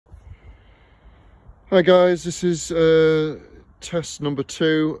Hi guys, this is test number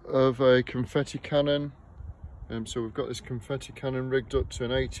 2 of a confetti cannon. So we've got this confetti cannon rigged up to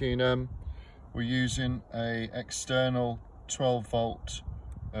an 18M. We're using a external 12 volt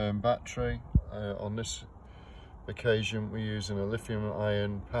battery. On this occasion we're using a lithium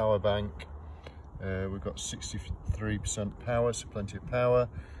ion power bank. We've got 63% power, so plenty of power,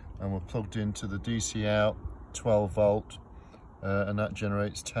 and we're plugged into the DC out 12 volt and that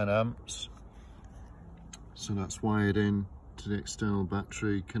generates 10 amps. So that's wired in to the external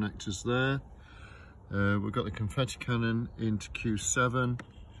battery connectors there. We've got the confetti cannon into Q7.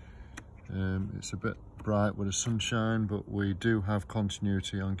 It's a bit bright with the sunshine, but we do have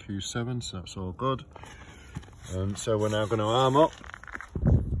continuity on Q7, so that's all good. So we're now going to arm up.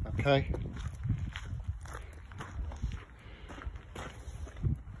 Okay.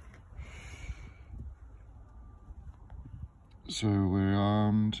 So we're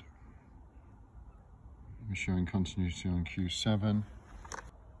armed. We're showing continuity on Q7.